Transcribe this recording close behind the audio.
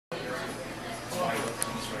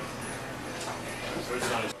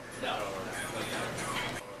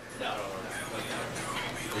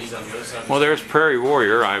Well, there's Prairie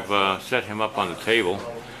Warrior. I've set him up on the table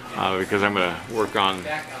because I'm going to work on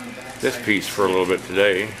this piece for a little bit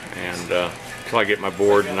today, and until I get my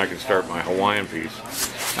board and I can start my Hawaiian piece.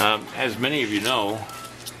 As many of you know,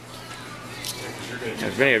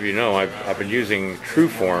 I've been using True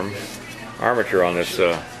Form armature on this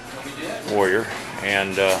Warrior,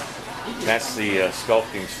 and that's the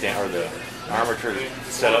sculpting stand, or the armature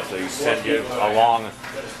setup that you send you along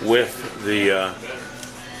with the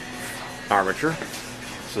armature,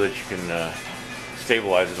 so that you can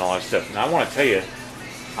stabilize it and all that stuff. And I want to tell you,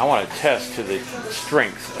 I want to test to the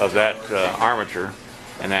strength of that armature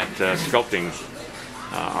and that sculpting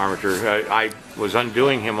armature. I was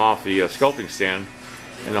undoing him off the sculpting stand,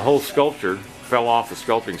 and the whole sculpture fell off the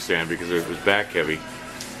sculpting stand because it was back heavy,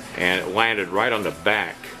 and it landed right on the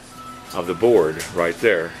back of the board right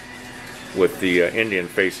there with the Indian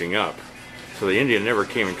facing up. So the Indian never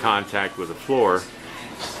came in contact with the floor.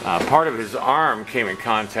 Part of his arm came in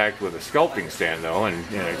contact with the sculpting stand though, and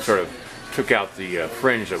it sort of took out the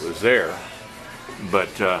fringe that was there.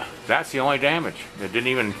 But that's the only damage. It didn't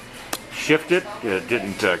even shift it, it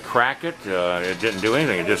didn't crack it, it didn't do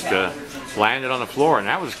anything. It just landed on the floor, and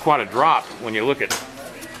that was quite a drop when you look at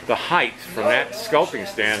the height from that sculpting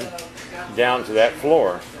stand down to that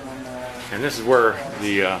floor. And this is where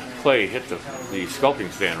the clay hit the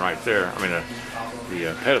sculpting stand right there. I mean,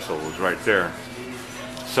 the pedestal was right there.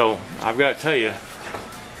 So I've got to tell you,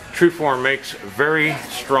 True Form makes very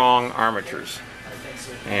strong armatures,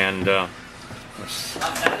 and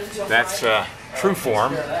that's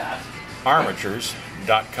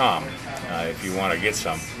TrueFormArmatures.com if you want to get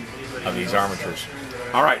some of these armatures.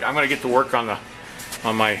 All right, I'm going to get to work on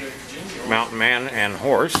my mountain man and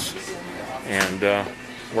horse, and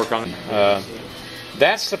work on.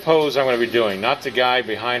 That's the pose I'm going to be doing, not the guy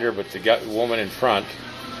behind her, but the woman in front.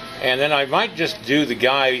 And then I might just do the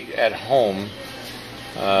guy at home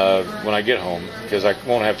when I get home, because I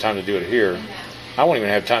won't have time to do it here. I won't even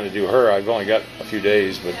have time to do her. I've only got a few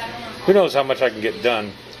days, but who knows how much I can get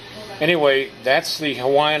done. Anyway, that's the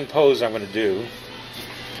Hawaiian pose I'm going to do.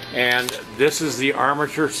 And this is the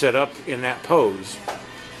armature set up in that pose.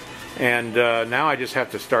 And now I just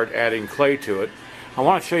have to start adding clay to it. I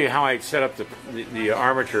want to show you how I set up the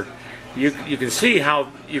armature. You can see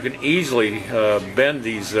how you can easily bend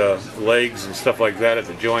these legs and stuff like that at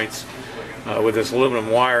the joints with this aluminum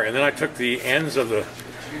wire. And then I took the ends of the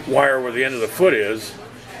wire where the end of the foot is,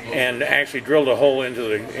 and actually drilled a hole into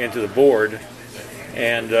the board.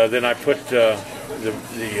 And then I put the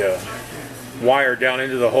wire down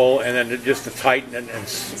into the hole, and then just to tighten it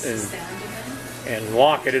and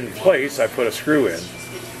lock it in place, I put a screw in.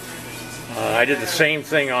 I did the same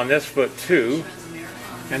thing on this foot too.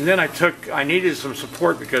 And then I needed some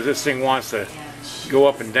support because this thing wants to go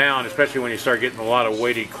up and down, especially when you start getting a lot of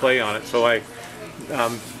weighty clay on it. So I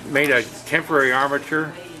made a temporary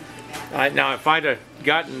armature. Now, if I'd have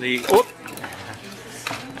gotten the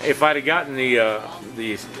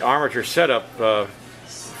armature set up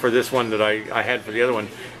for this one that I had for the other one,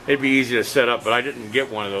 it'd be easy to set up. But I didn't get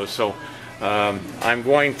one of those, so I'm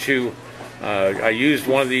going to. I used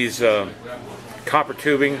one of these copper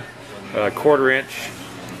tubing, 1/4 inch.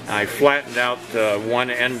 I flattened out one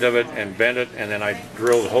end of it and bent it, and then I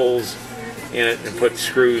drilled holes in it and put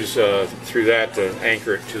screws through that to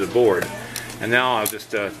anchor it to the board. And now I'll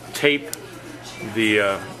just tape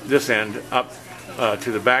this end up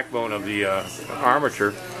to the backbone of the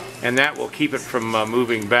armature, and that will keep it from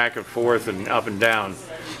moving back and forth and up and down.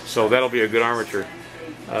 So that'll be a good armature.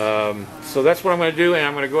 So that's what I'm going to do, and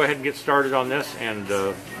I'm going to go ahead and get started on this and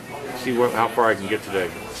see how far I can get today.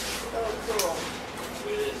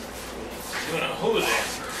 Doing a hula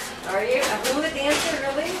dancer. Are you a hula dancer,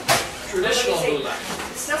 really? Traditional hula.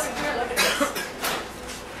 It doesn't care. Look at this.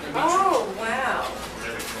 Oh, wow.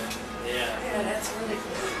 Yeah. Yeah, that's really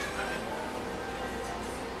cool.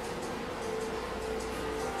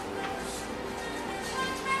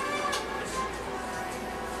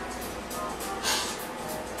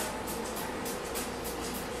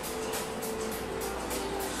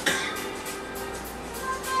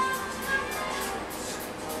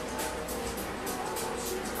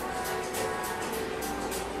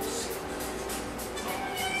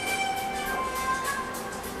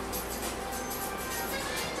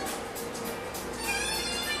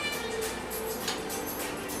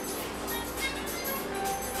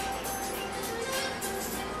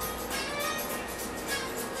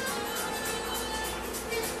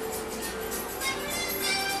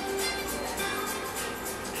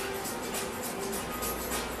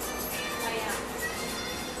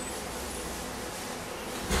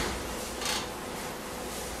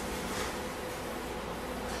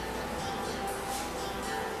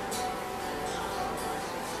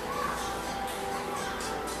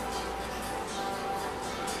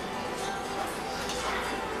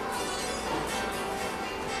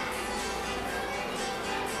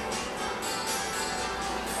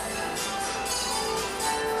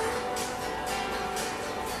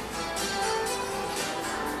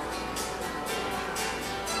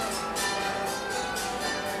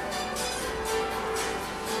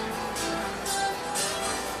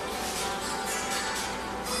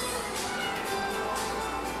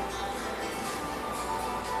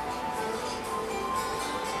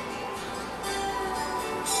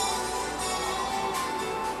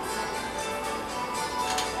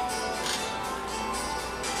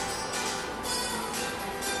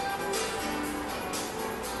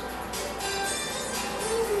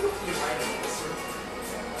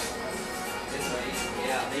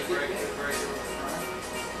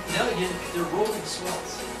 No, they're rolling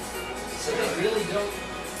swells. So they really don't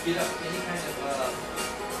get up any kind of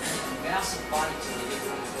massive body till they get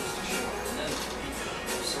really close to shore. And then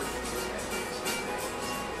they're surfing these guys.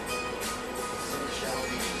 Some of the shallow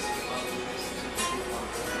beaches.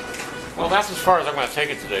 Well, that's as far as I'm going to take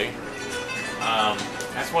it today.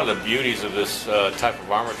 That's one of the beauties of this type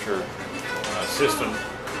of armature system,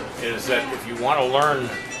 is that if you want to learn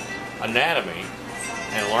anatomy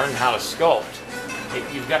and learn how to sculpt,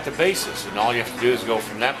 you've got the basis, and all you have to do is go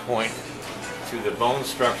from that point to the bone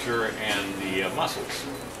structure and the muscles.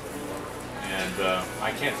 And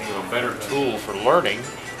I can't think of a better tool for learning,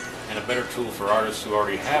 and a better tool for artists who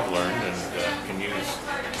already have learned and can use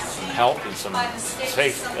some help and some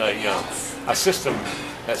safe, a system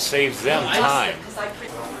that saves them time.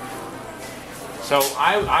 So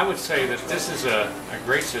I would say that this is a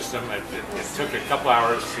great system. It took a couple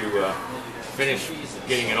hours to finish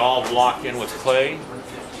getting it all locked in with clay,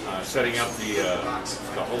 setting up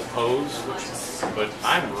the whole pose. But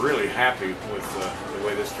I'm really happy with the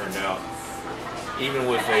way this turned out, even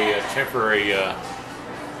with a temporary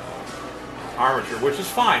armature, which is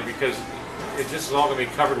fine because this is all going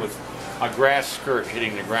to be covered with a grass skirt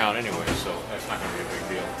hitting the ground anyway, so that's not going to be a big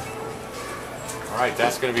deal. All right,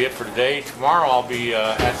 that's going to be it for today. Tomorrow I'll be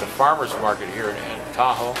at the farmers market here in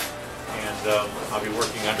Tahoe, and I'll be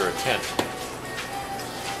working under a tent.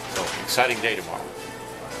 So, exciting day tomorrow.